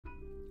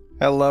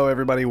Hello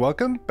everybody,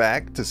 welcome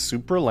back to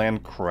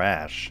Supraland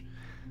Crash.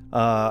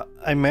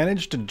 I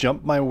managed to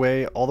jump my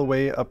way all the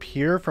way up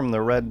here from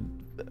the red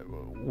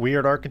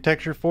weird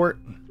architecture fort.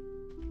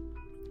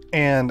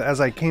 And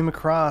as I came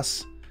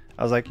across,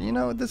 I was like, you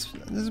know, this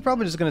is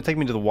probably just going to take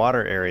me to the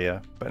water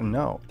area. But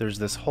no, there's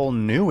this whole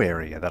new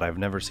area that I've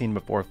never seen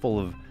before, full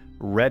of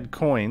red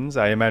coins.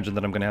 I imagine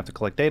that I'm going to have to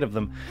collect 8 of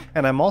them.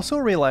 And I'm also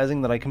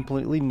realizing that I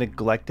completely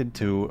neglected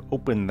to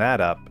open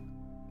that up.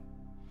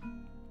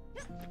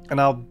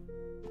 And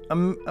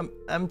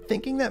I'm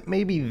thinking that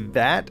maybe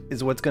that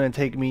is what's going to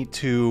take me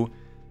to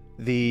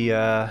the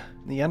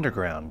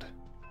underground.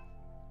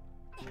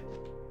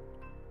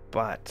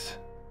 But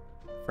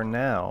for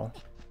now,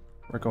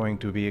 we're going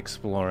to be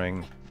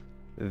exploring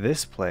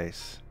this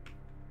place.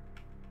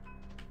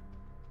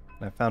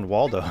 I found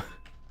Waldo.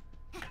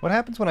 What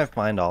happens when I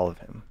find all of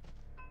him?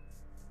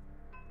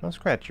 Don't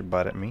scratch your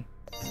butt at me.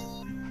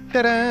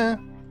 Ta-da!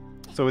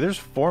 So there's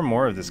 4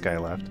 more of this guy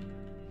left.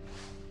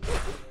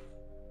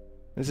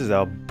 This is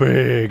a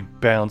big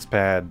bounce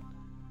pad.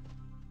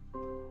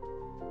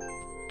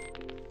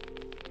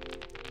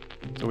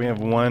 So we have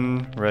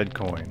 1 red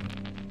coin.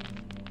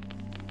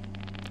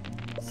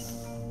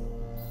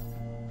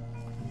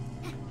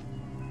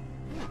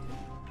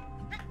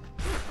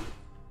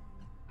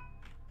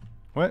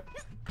 What?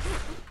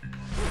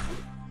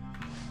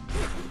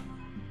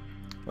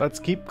 Let's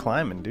keep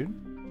climbing, dude.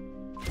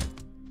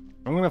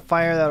 I'm gonna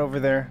fire that over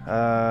there.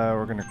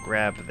 We're gonna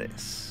grab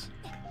this.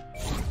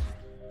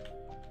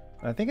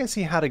 I think I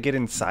see how to get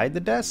inside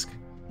the desk.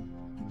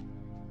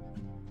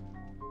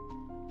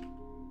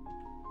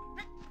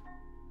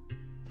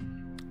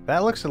 That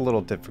looks a little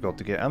difficult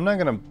to get. I'm not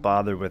gonna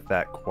bother with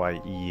that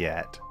quite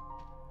yet.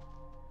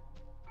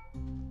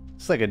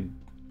 It's like a...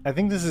 I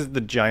think this is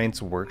the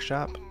Giant's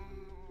workshop.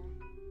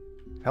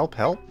 Help,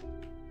 help.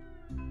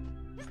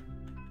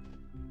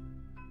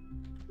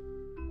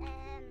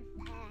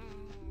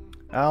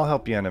 I'll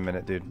help you in a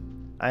minute, dude.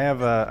 I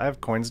have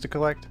coins to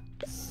collect.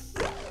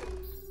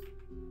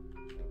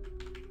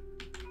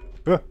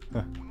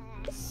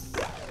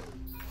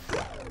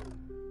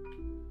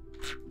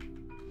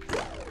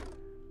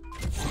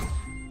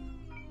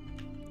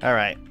 All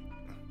right,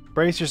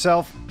 brace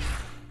yourself.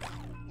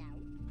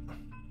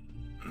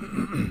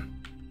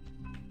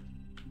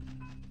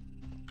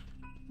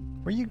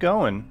 Where you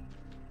going?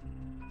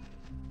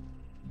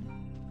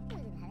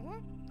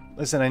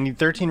 Listen, I need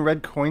 13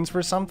 red coins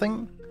for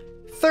something.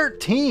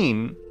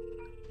 13?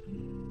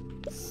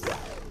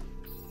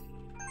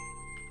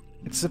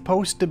 It's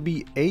supposed to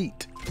be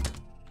 8.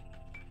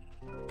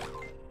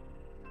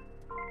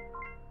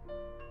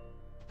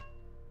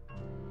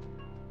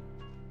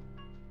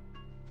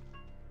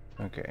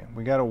 Okay,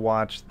 we gotta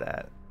watch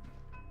that.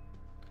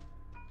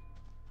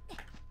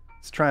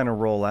 It's trying to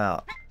roll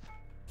out.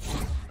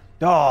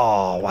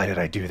 Oh, why did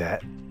I do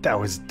that? That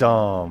was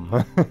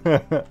dumb.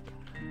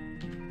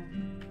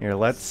 Here,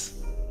 let's...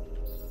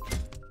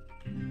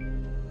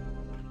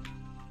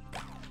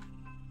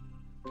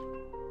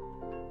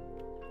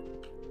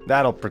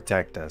 That'll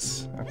protect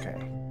us. Okay.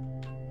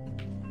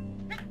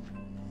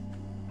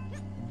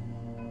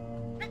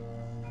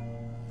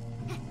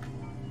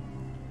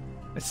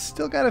 I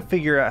still gotta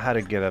figure out how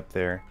to get up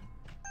there.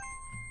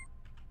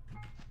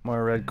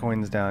 More red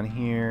coins down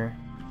here.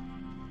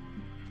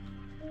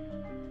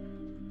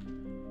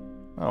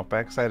 Oh,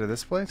 backside of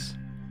this place?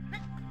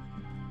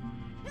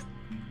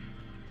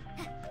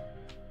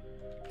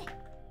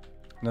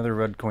 Another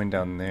red coin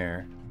down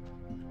there.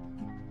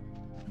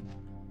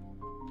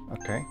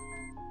 Okay.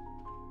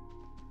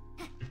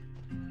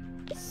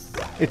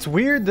 It's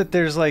weird that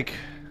there's like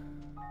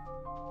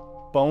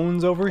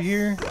bones over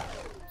here.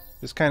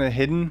 Just kind of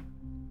hidden.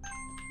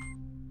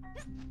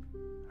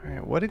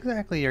 Alright, what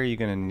exactly are you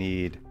gonna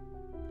need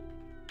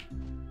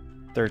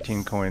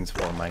 13 coins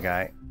for, my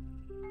guy?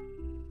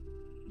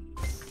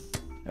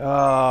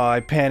 Oh,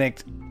 I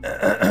panicked.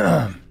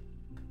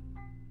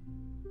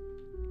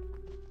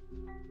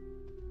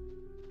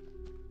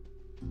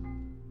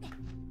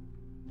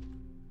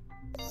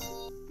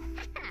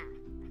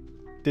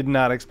 Did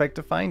not expect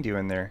to find you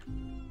in there.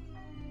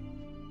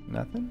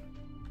 Nothing?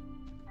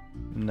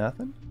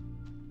 Nothing?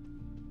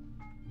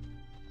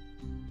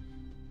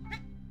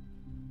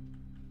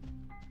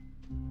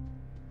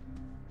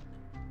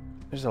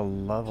 There's a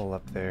level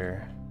up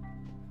there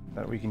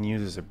that we can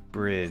use as a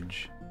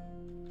bridge.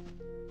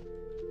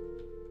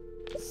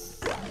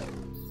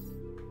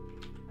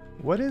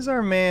 What is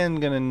our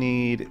man gonna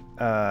need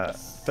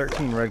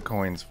 13 red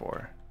coins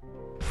for?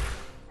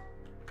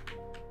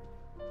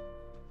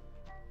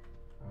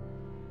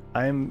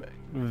 I'm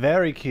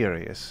very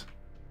curious.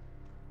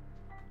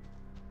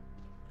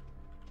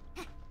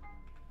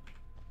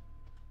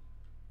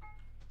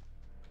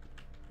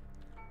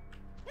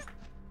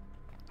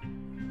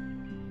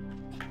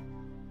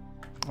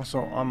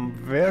 Also, I'm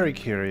very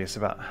curious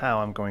about how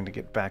I'm going to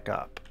get back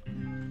up.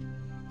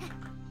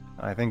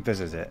 I think this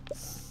is it.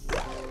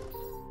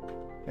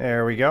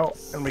 There we go.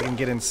 And we can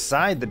get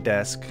inside the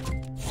desk.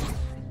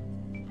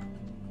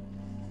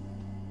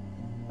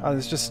 Oh,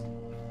 there's just...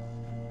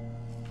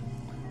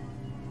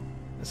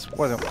 This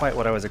wasn't quite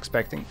what I was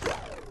expecting.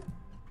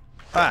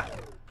 Ah!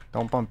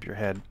 Don't bump your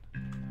head.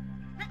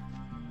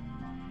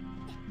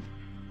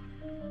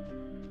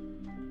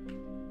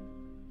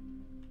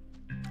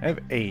 I have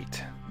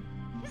 8.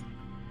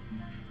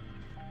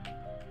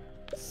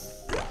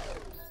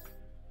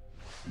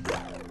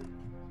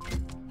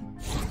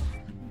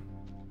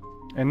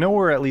 I know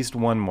where at least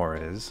one more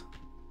is.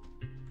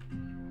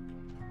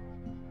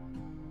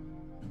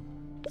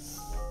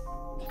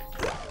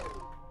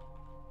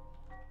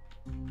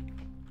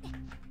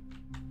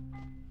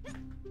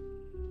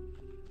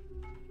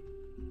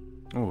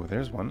 Oh,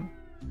 there's one.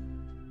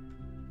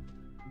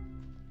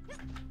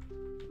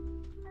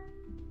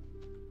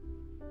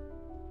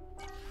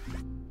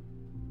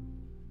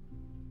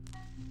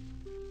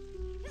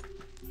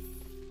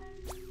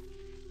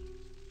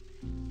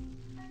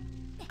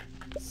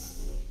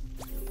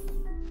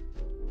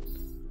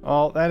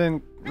 Oh, that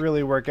didn't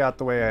really work out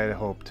the way I had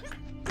hoped.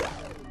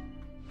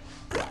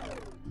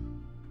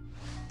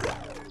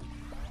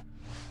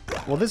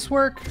 Will this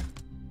work?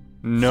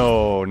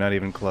 No, not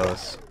even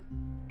close.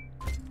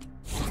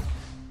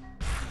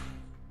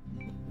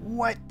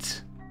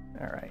 What?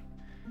 All right.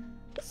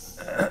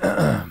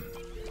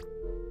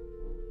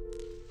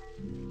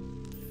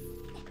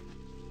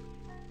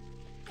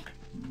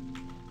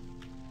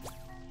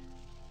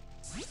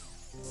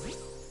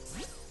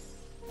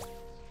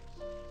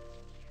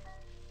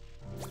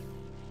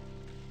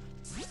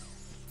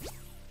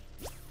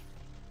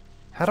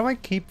 How do I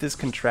keep this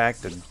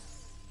contracted?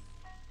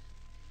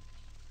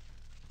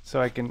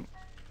 So I can...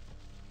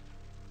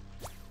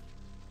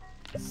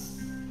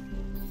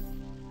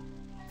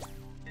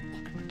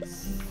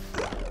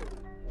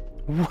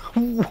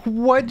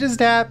 What just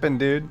happened,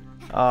 dude?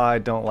 Oh, I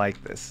don't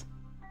like this.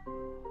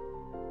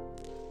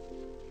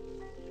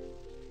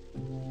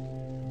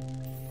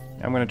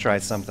 I'm gonna try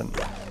something.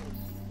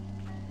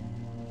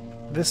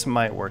 This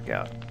might work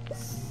out.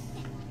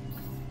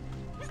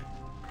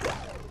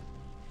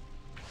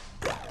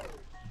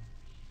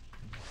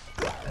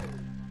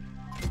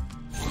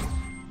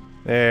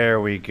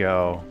 There we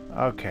go.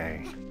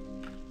 Okay.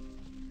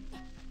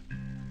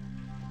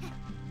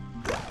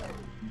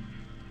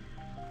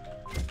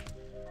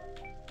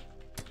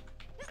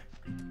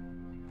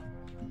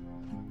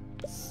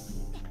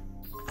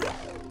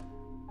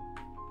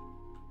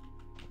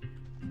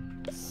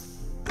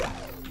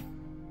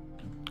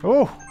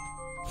 Oh!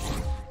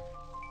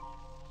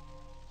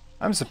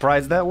 I'm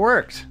surprised that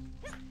worked.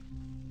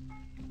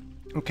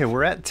 Okay,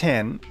 we're at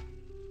 10.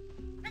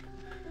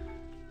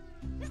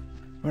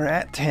 We're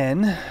at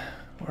 10.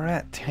 We're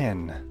at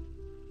 10.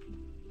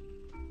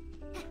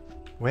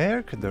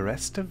 Where could the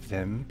rest of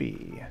them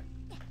be?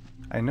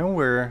 I know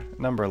where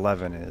number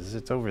 11 is.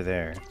 It's over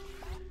there.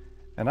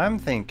 And I'm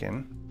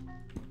thinking...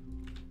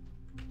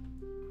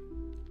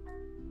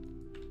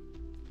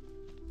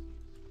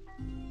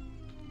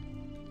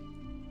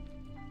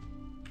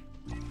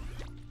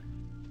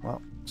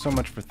 Well, so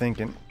much for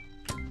thinking.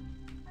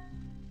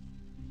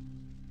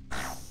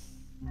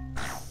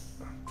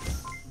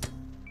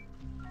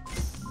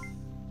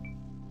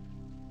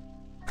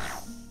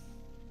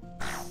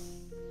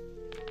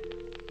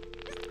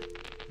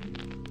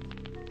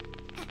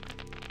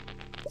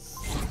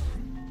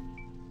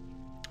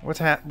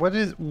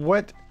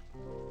 What?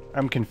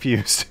 I'm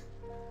confused.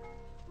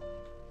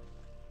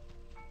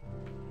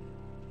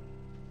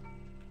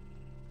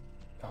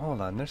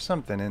 Hold on, there's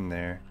something in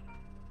there.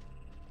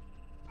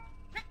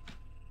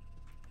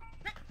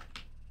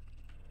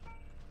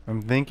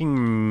 I'm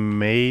thinking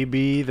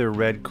maybe the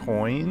red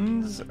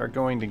coins are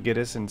going to get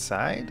us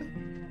inside?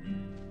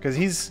 Because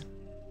he's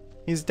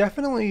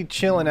definitely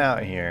chilling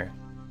out here.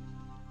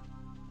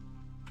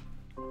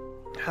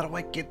 How do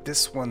I get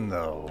this one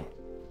though?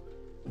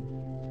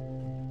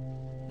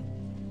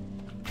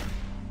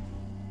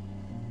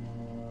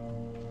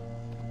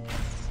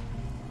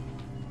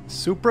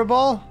 Supra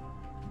Ball?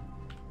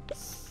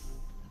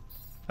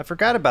 I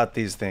forgot about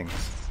these things.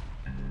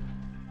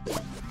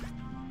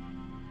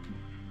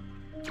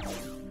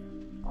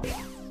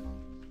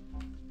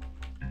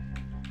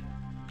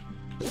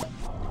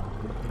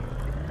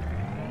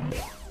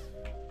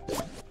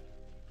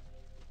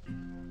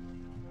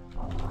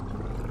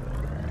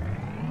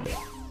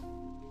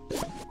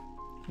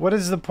 What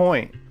is the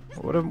point?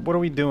 What are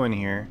we doing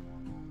here?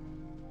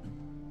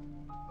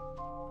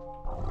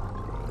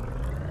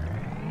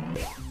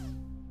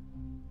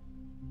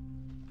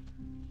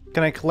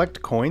 Can I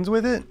collect coins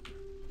with it?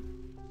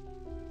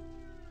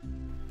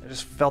 I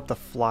just felt the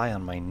fly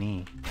on my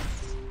knee.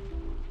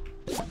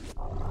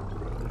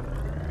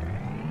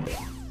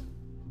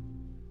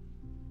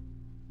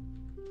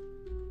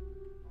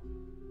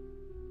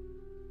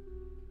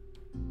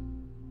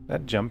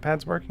 That jump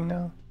pad's working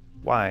now?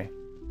 Why?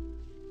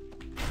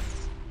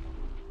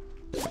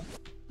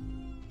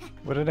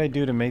 What did I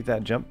do to make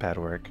that jump pad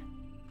work?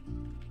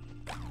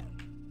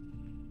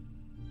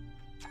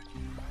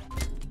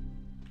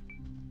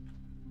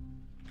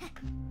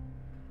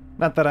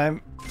 Not that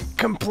I'm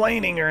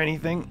complaining or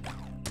anything.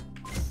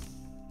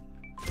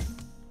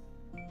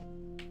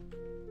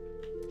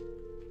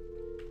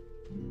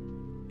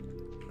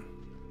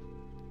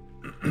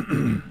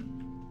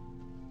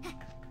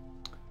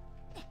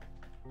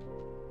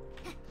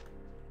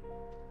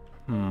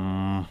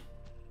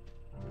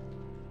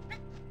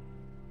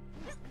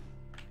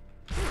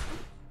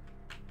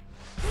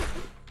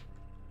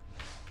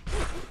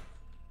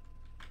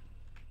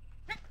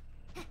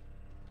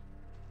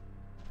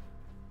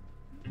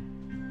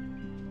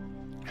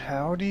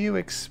 how do you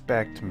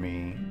expect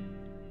me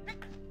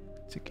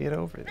to get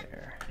over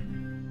there?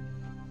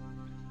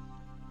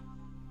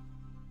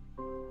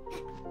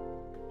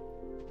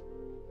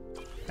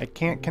 I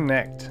can't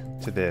connect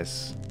to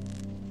this.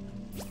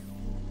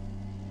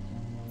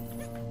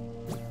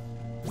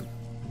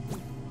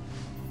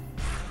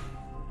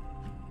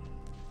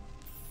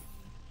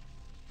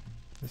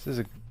 This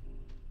is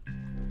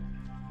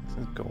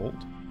gold.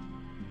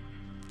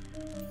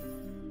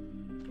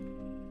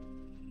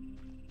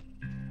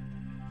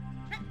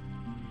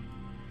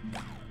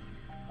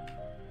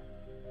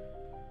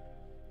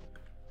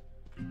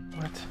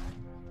 What?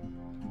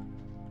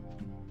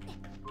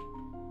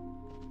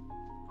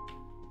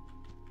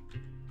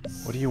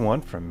 What do you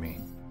want from me?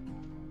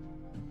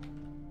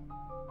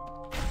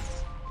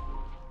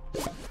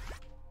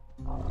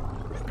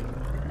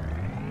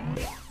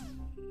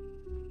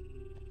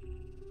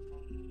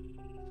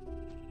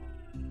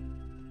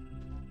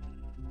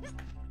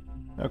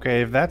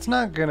 Okay, if that's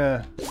not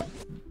gonna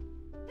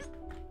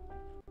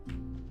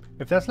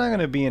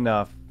be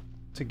enough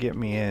to get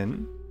me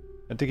in,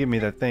 to give me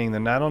the thing,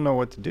 then I don't know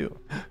what to do.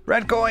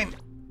 Red coin!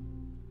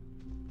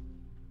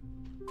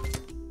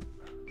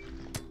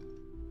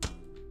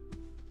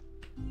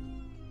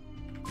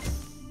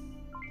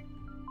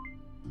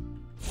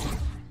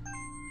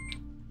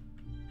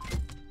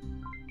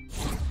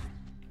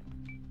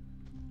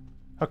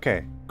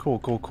 Okay,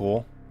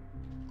 cool.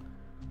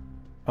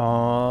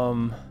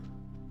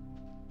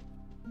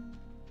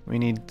 We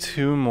need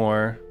 2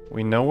 more.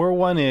 We know where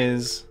one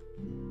is.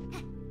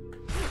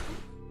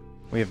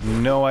 We have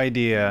no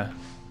idea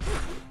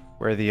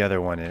where the other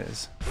one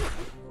is.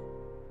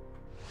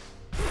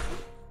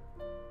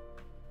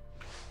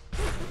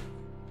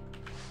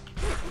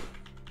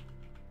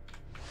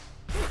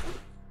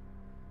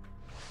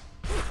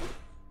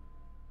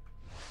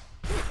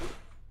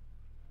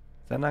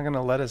 Is that not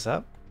gonna let us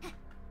up?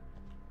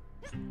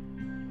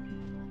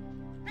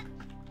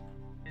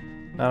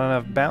 Not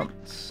enough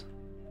bounce.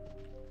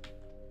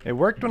 It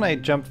worked when I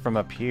jumped from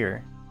up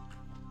here.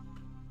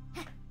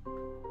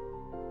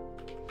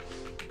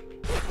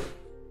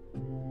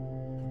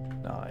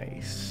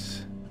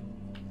 Nice.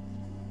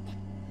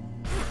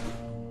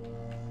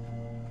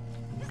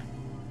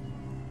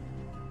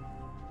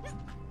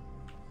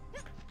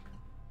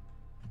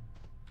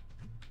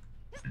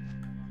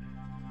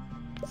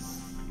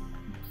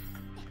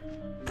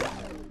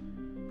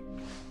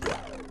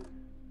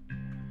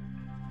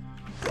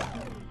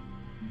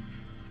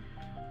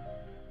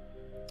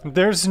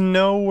 There's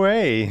no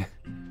way.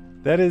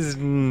 That is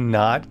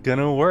not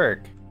gonna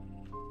work.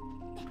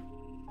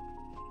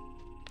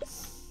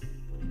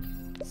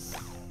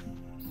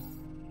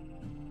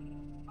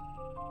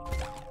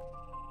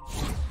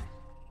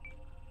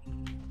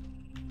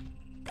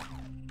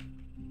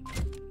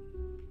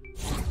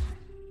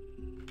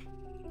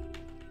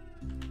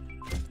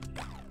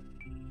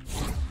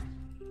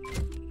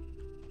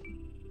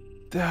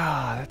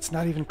 Ah, that's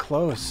not even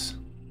close.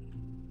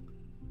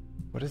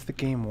 What does the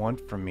game want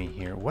from me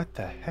here? What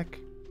the heck?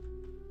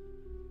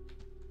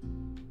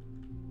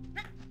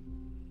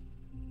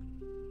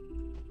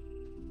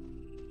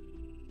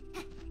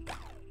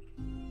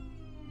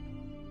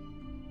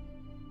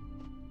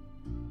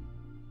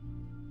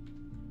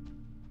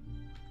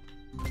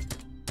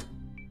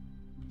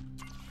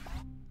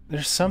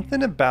 There's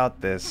something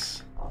about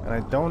this, and I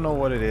don't know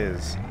what it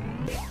is.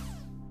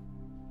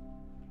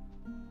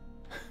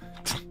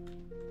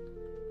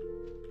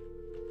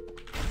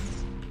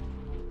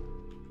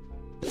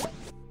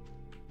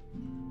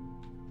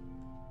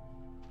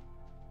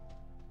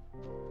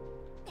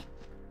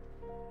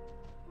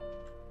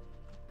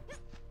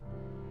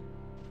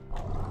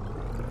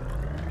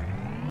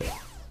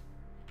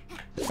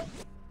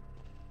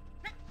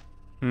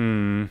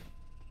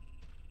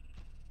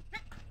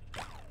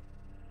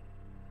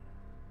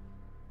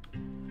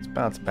 Let's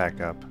bounce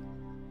back up.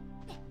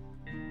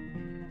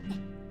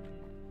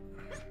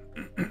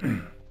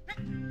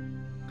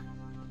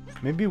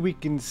 Maybe we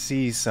can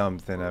see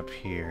something up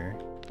here.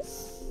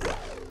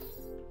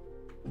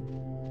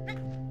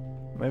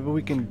 Maybe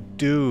we can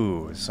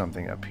do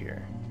something up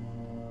here.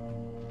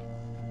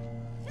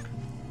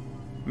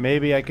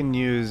 Maybe I can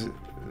use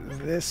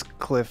this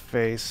cliff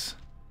face.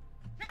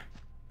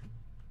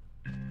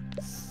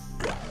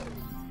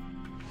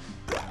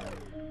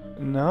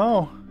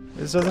 No,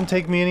 this doesn't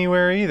take me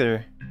anywhere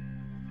either.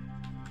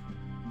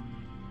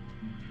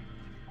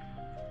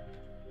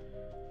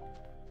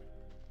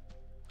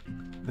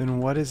 Then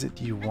what is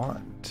it you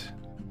want?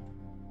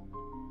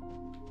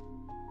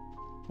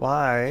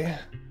 Why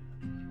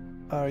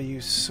are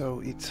you so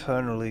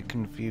eternally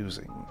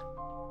confusing?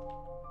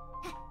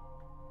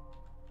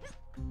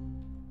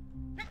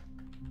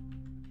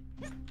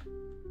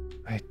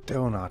 I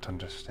do not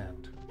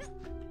understand.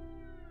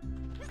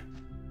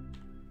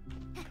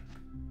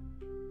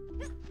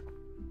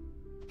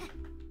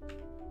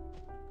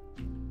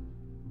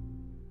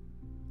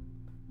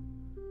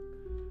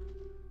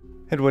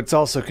 And what's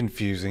also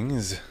confusing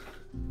is,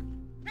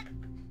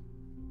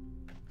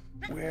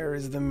 where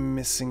is the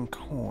missing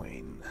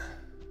coin?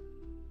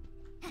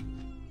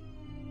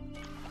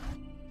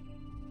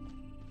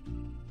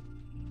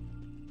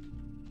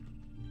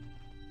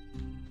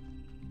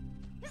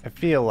 I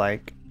feel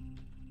like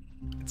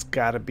it's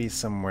gotta be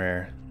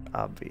somewhere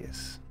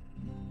obvious.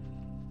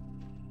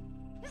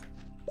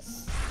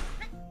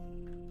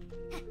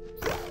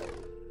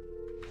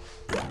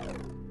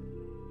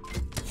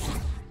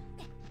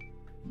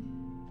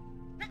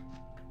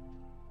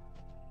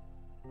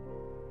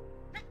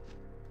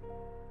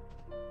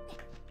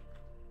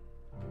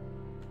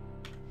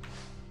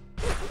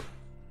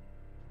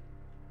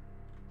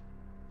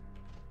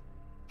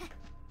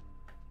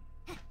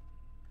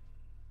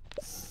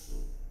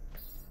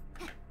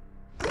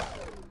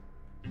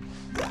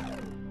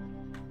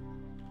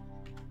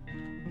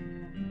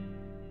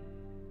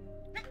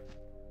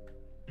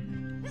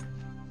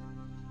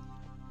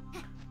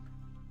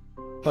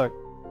 Look,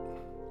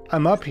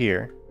 I'm up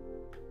here.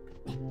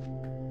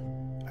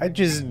 I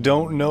just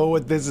don't know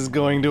what this is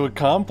going to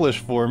accomplish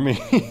for me.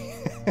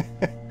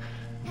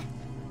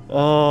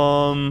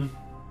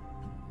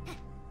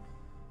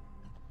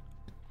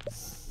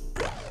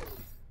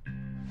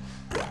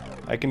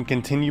 I can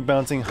continue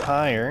bouncing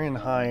higher and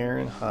higher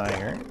and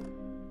higher.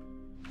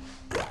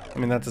 I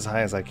mean, that's as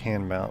high as I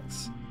can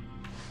bounce.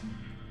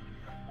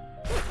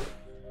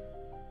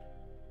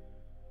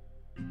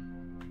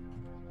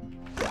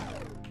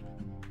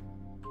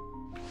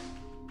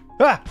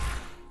 Ah!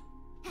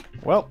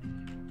 Well,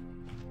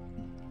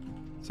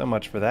 so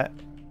much for that.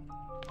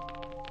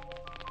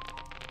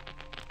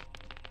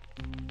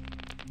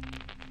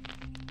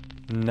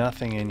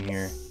 Nothing in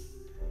here.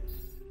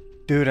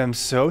 Dude, I'm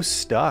so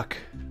stuck.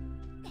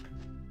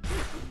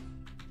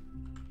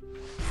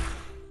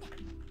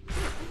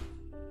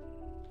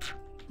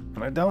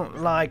 I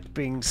don't like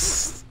being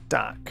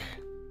stuck.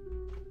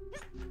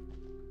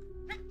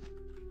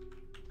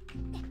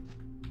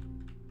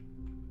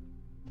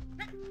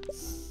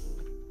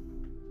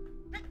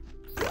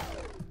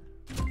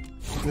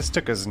 This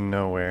took us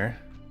nowhere.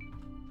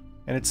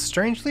 And it's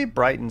strangely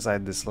bright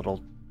inside this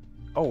little...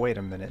 Oh, wait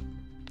a minute.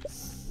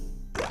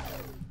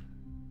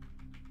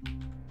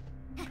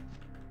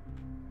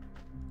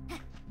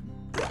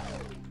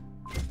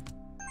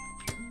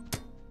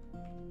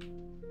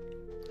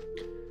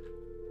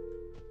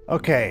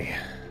 Okay.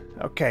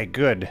 Okay,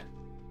 good.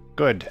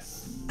 Good.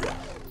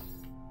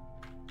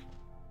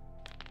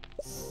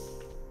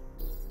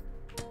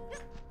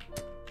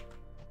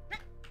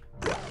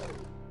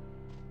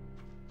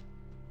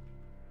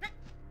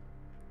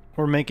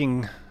 We're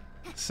making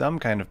some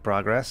kind of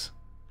progress.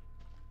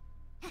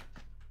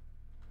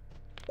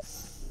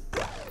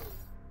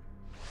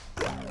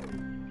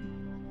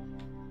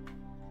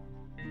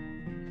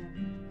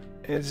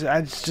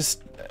 I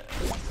just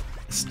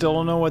still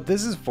don't know what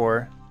this is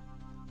for.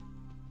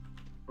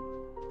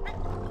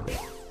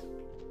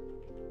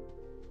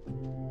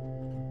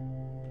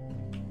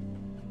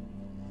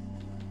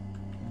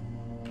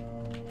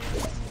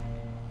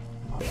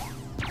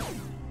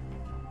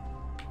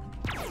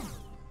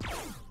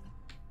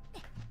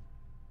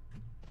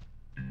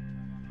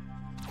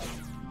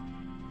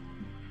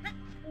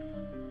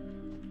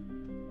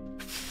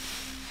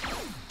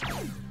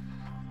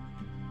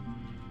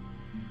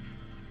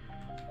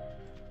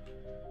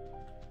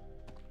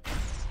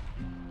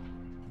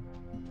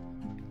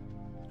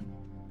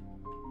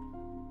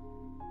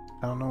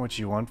 I don't know what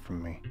you want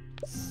from me.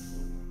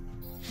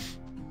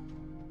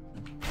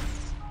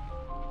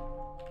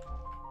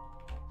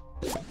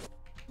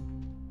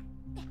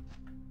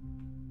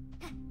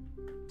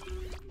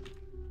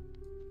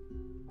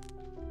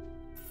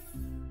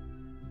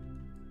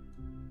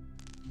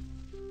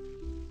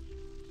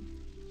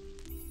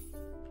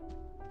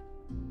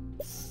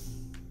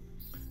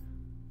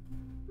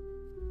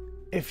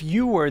 If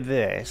you were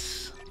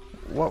this,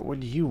 what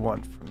would you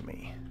want from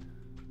me?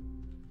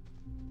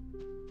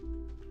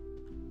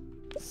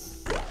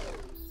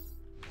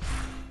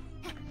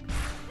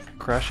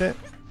 Crush it?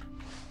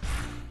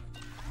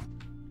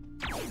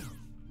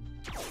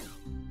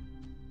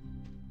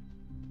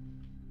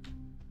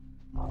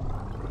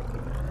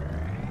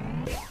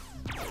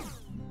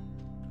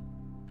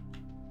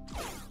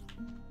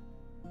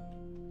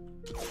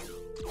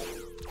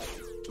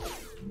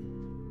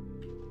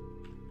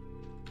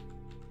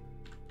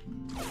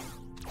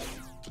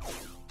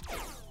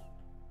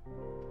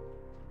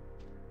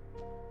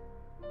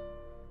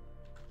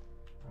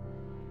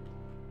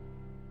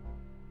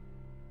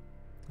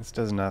 This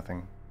does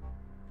nothing.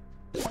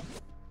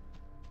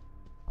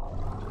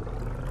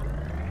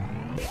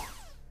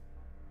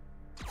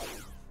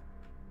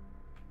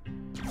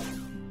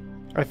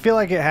 I feel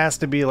like it has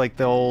to be like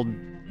the old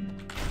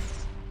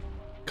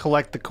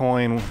collect the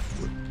coin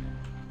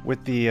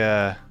with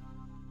the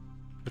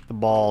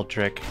ball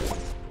trick.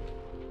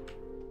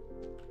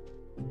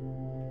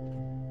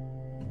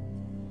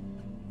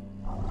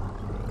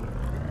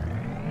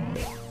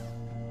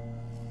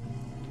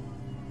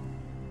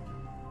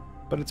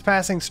 But it's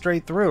passing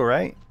straight through,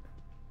 right?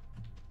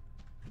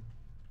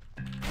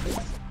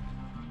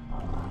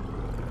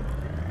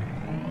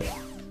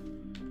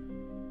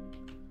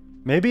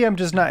 Maybe I'm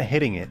just not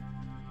hitting it.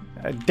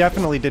 I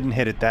definitely didn't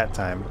hit it that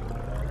time.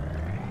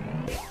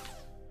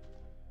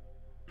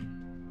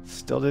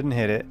 Still didn't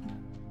hit it.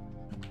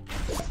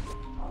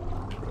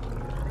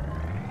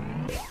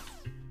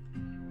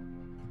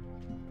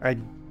 I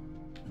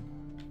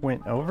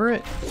went over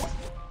it?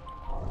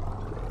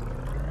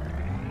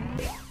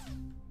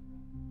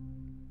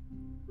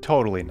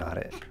 Totally not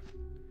it.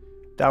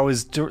 That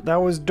was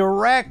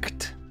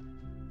direct.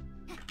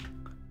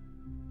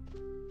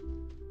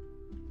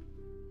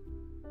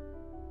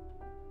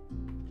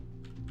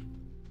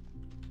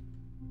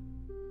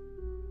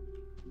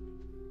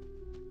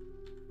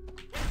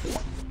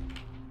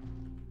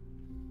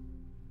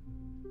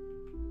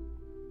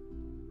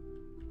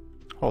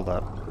 Hold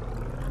up.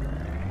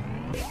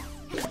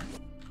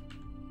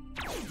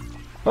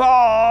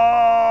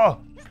 Oh!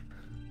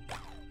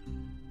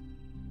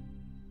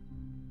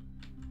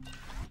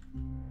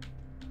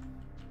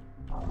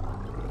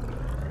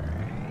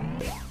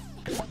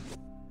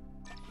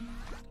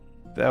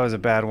 That was a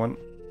bad one.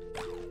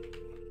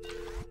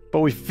 But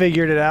we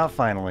figured it out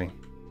finally.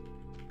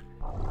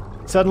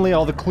 Suddenly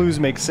all the clues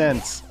make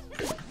sense.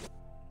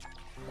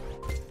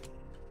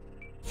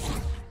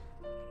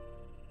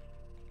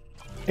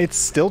 It's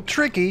still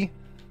tricky,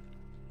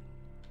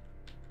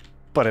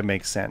 but it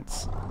makes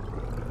sense.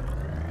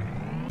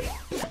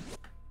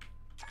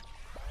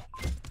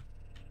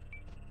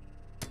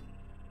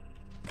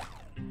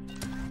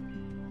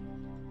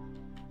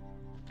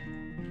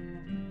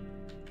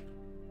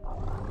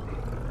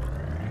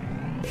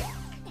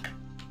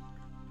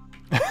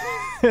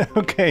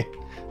 Okay,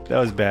 that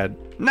was bad.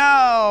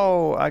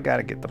 No! I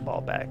gotta get the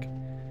ball back.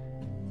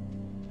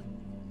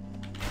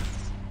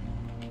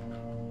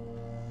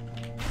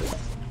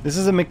 This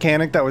is a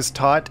mechanic that was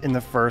taught in the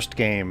first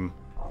game,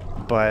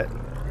 but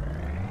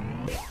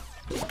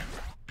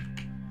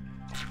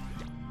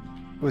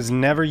was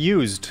never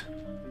used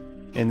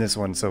in this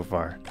one so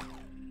far.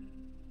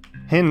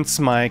 Hence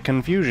my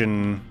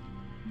confusion.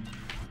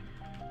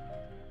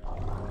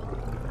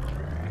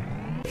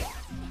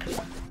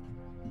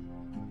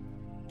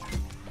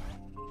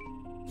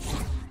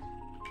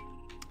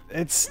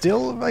 It's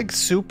still like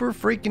super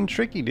freaking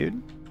tricky,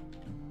 dude.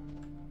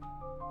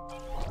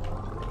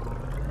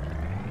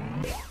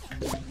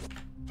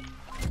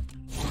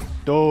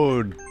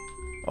 Dude,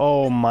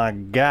 oh my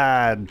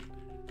god.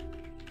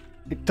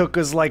 It took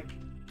us like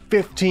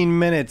 15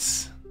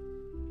 minutes,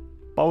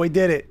 but we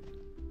did it.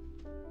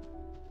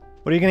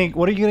 What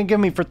are you gonna give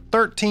me for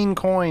 13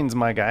 coins,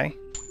 my guy?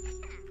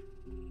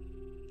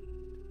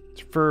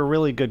 It's for a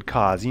really good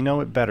cause, you know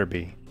it better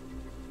be.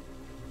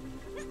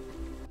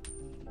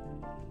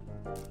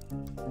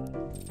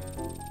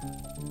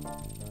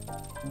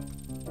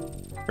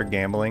 For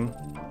gambling.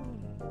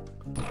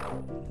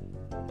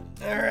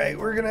 Alright,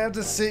 we're gonna have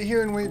to sit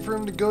here and wait for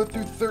him to go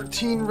through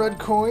 13 red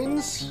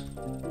coins.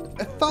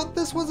 I thought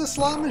this was a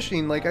slot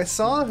machine, like I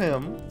saw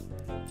him.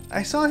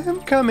 I saw him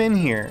come in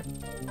here.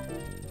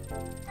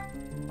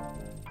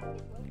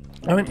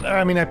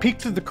 I mean, I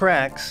peeked through the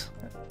cracks,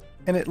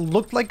 and it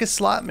looked like a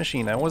slot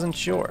machine, I wasn't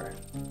sure.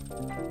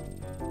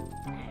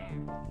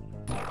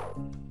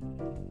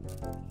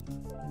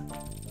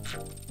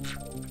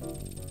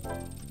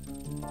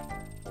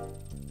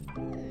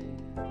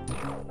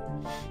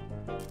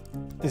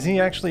 Is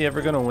he actually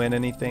ever gonna win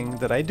anything?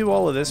 Did I do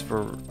all of this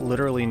for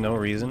literally no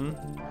reason?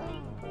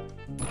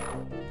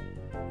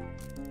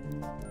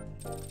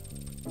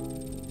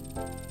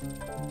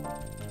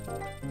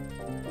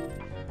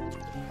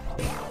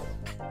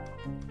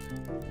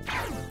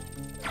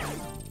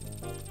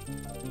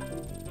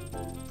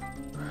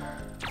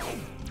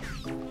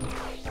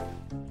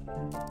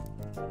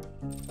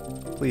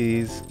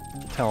 Please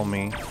tell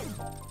me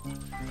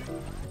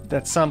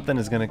that something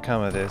is gonna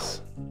come of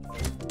this.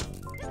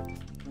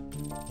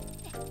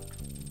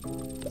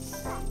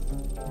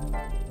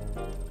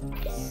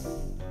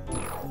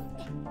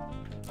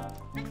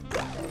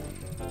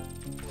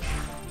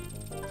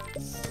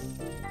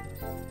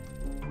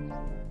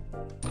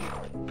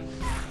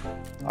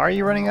 Are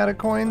you running out of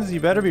coins? You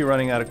better be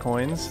running out of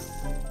coins.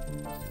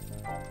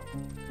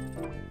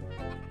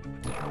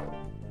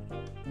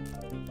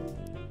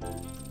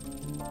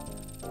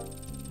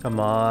 Come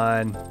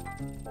on.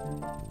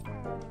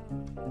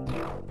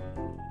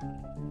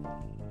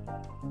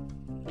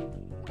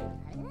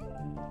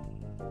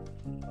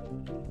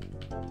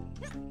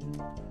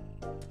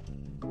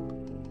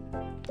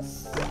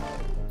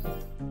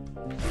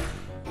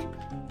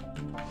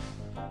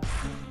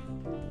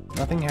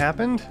 Nothing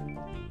happened?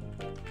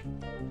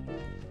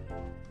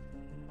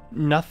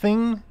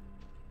 Nothing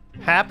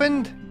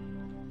happened?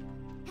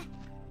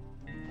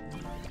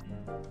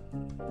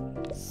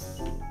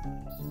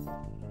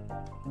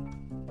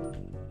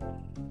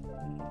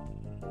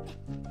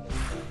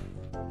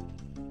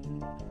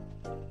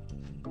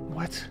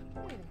 What?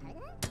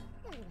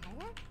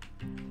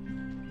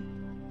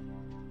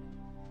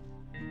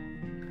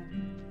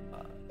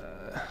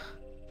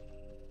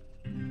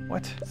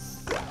 What?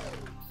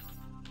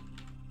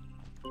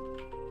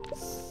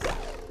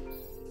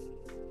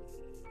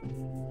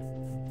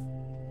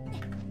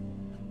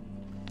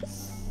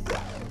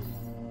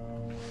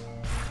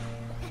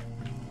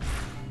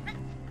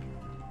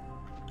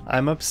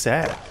 I'm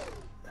upset.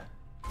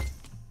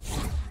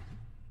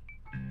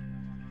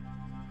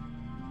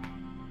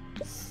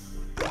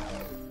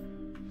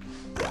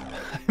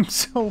 I'm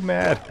so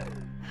mad.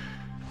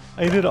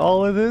 I did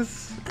all of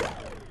this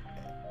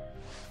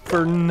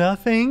for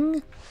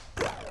nothing?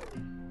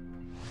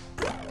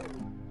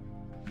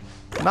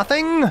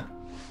 Nothing?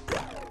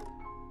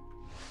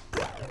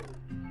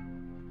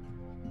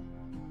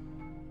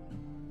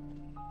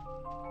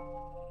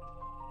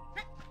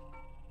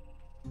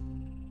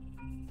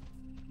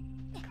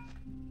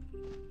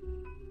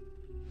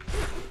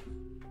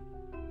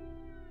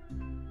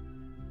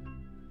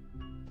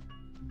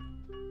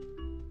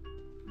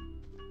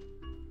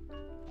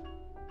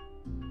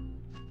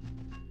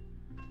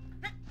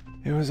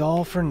 It was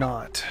all for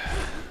naught.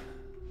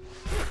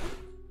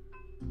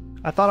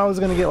 I thought I was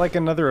gonna get like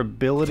another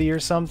ability or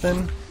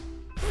something.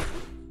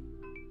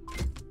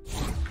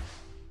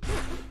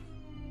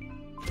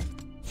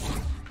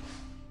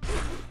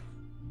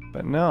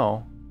 But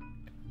no.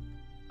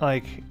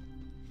 Like,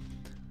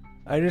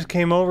 I just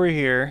came over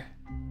here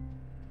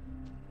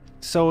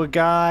so a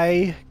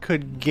guy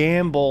could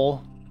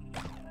gamble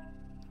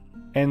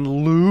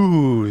and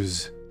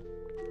lose.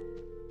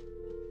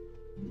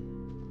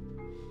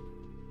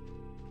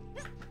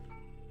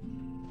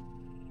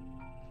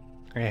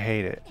 I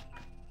hate it.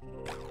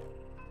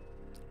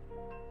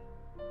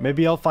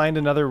 Maybe I'll find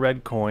another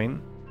red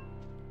coin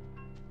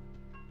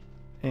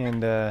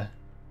and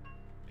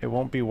it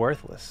won't be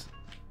worthless.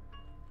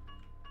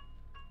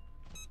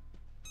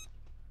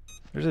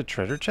 There's a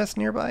treasure chest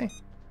nearby?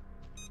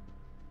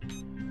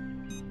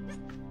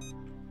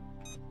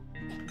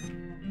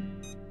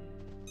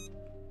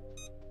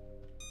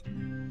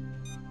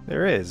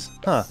 There is,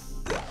 huh?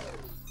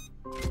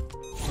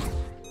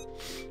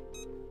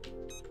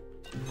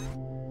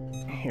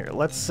 Here,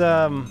 let's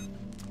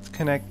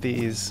connect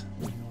these.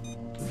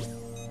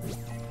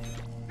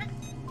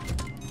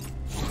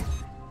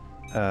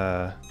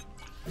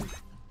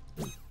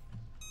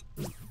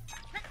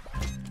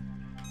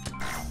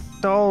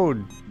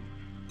 Toad.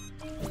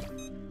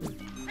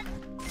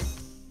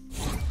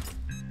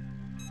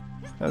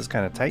 That was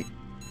kind of tight.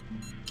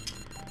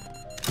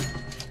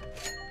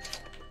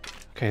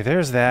 Okay,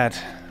 there's that.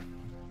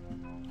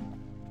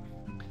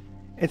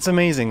 It's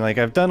amazing, like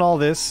I've done all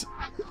this,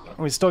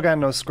 we still got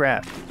no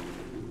scrap.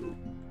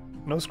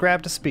 No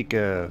scrap to speak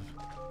of.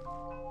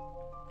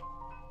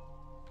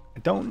 I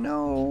don't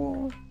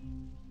know.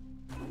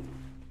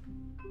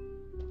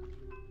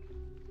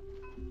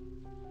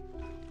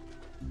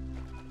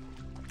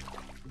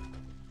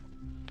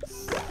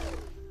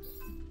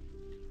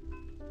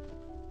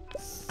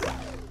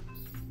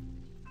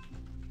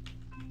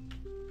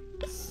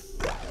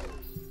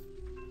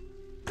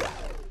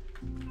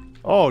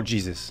 Oh,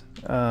 Jesus.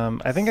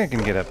 I think I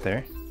can get up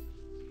there.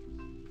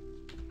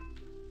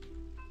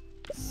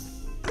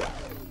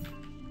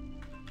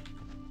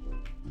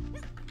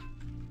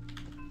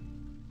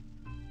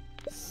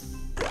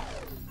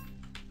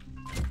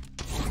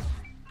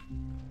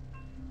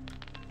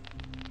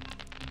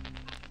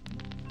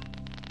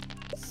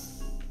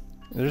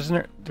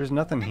 There's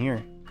nothing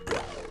here.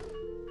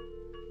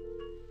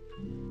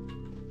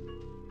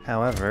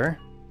 However,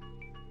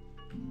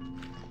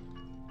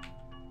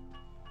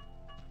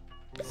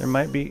 there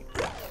might be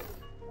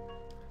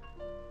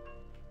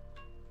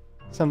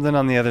something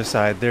on the other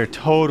side. There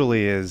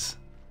totally is.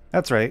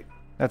 That's right.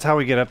 That's how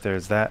we get up there,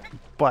 is that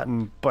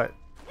button, but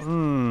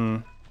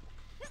that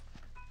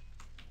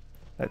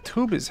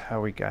tube is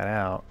how we got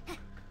out.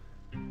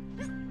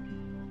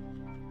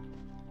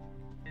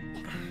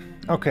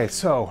 Okay,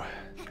 so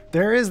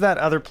there is that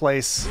other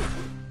place,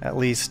 at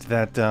least,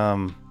 that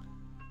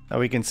that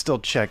we can still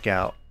check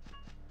out.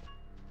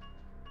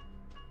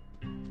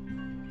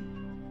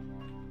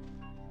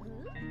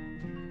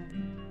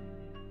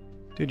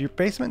 Dude, your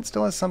basement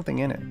still has something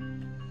in it.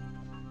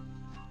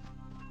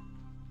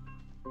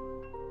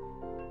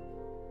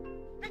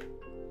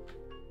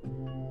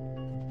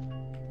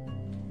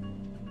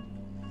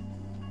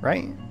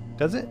 Right?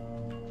 Does it?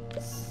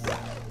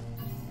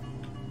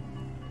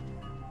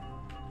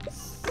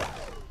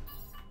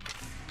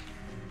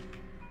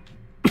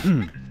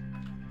 Yeah,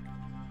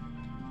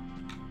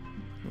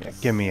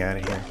 get me out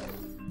of here.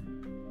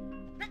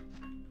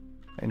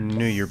 I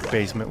knew your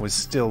basement was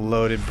still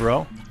loaded,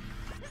 bro.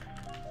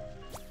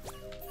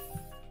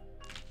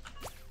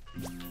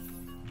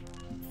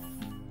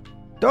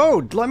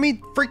 Dude, let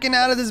me freaking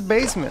out of this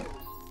basement.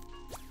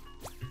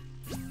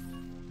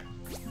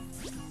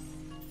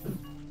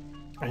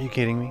 Are you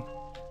kidding me?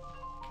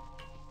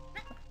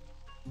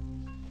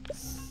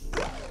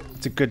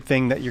 It's a good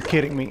thing that you're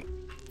kidding me.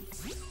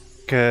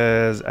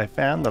 'Cause I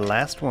found the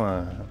last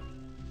one.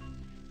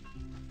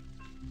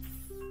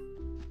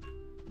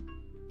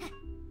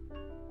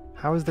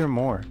 How is there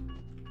more?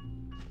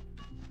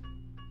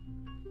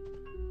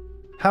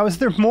 How is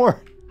there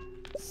more?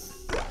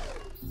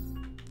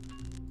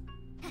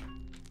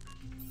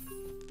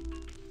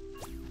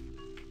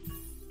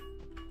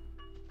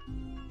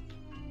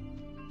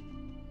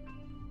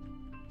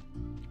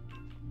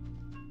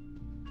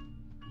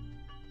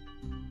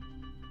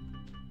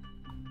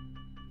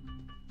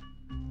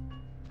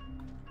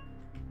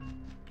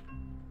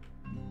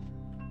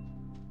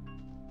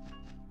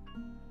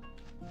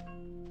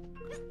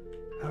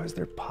 How is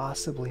there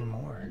possibly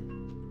more?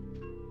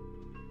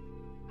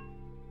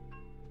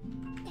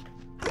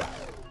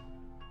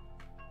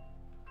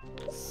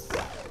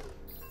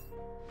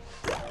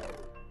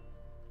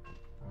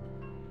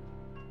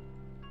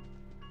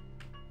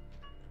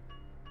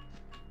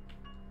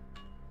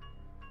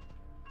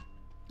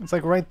 It's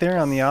like right there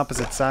on the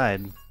opposite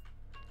side.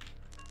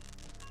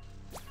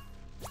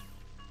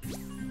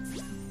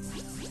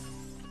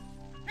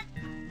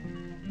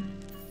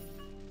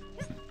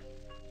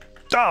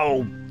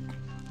 Oh!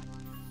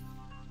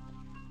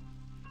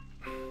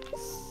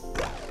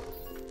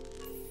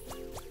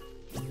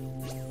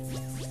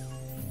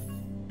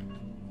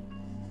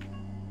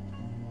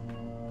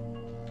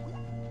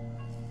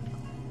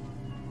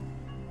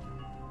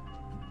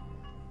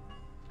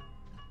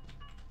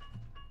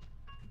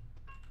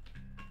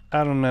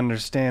 I don't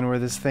understand where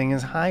this thing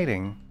is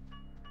hiding.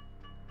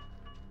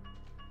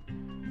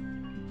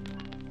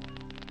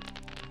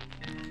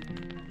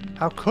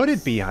 How could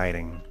it be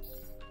hiding?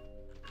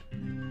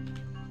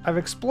 I've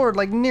explored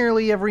like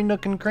nearly every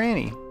nook and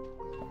cranny.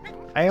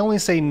 I only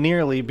say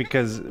nearly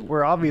because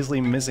we're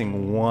obviously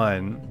missing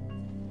one.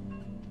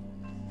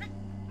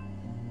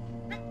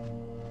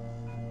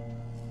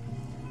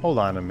 Hold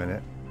on a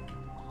minute.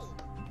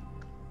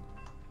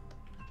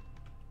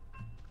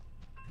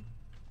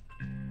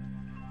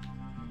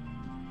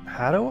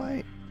 How do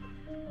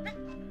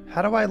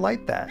I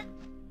light that?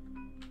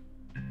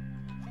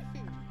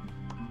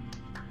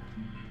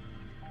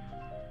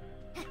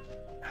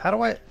 How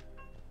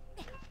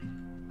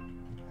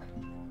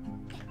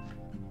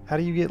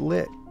do you get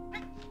lit?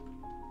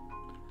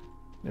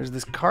 There's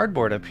this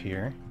cardboard up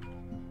here.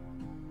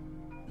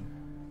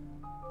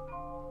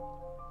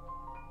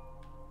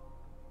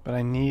 But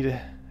I need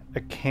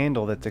a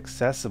candle that's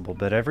accessible,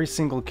 but every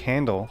single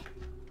candle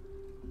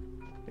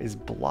is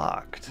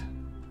blocked.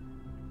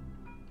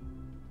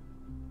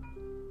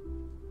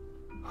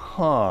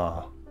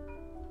 Huh.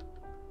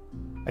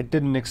 I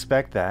didn't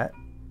expect that.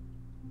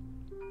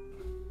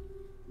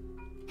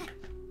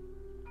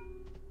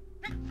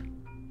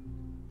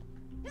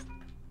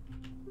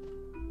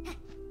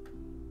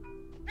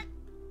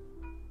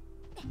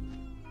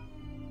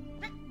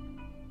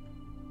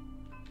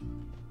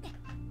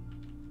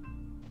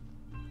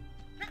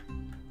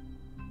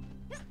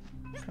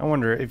 I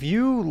wonder if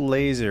you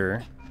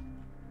laser...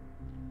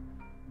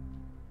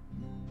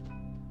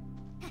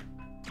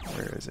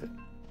 Where is it?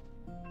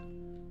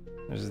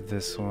 There's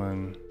this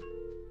one.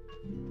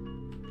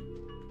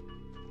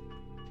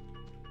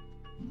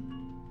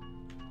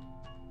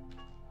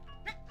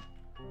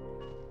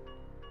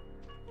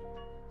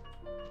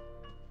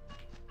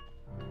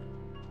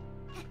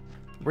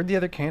 Where'd the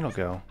other candle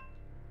go?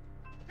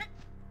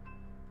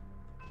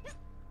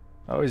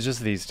 Oh, it's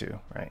just these two,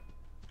 right?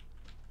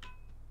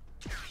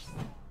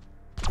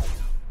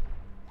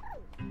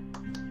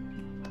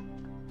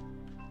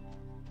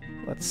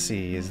 Let's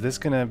see. Is this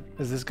gonna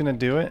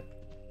do it?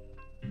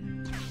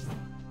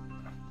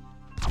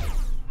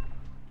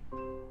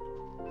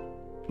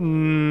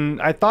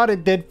 I thought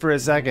it did for a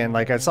second.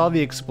 Like I saw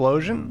the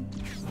explosion.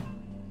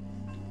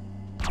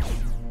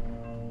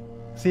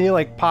 See, it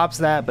like pops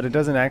that, but it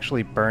doesn't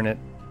actually burn it.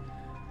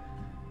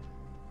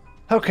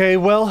 Okay,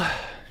 well,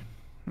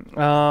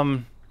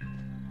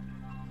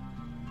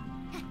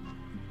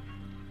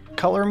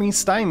 color me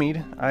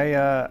stymied.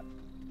 I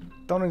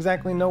don't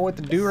exactly know what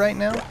to do right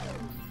now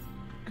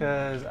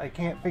because I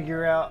can't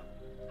figure out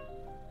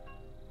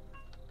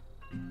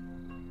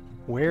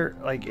where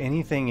like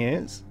anything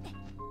is.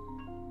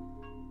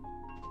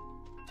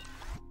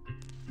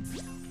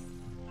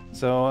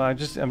 So I'm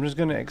just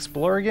gonna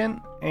explore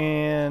again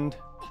and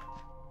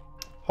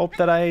hope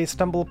that I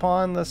stumble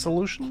upon the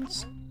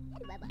solutions.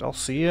 I'll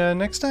see you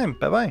next time.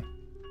 Bye bye.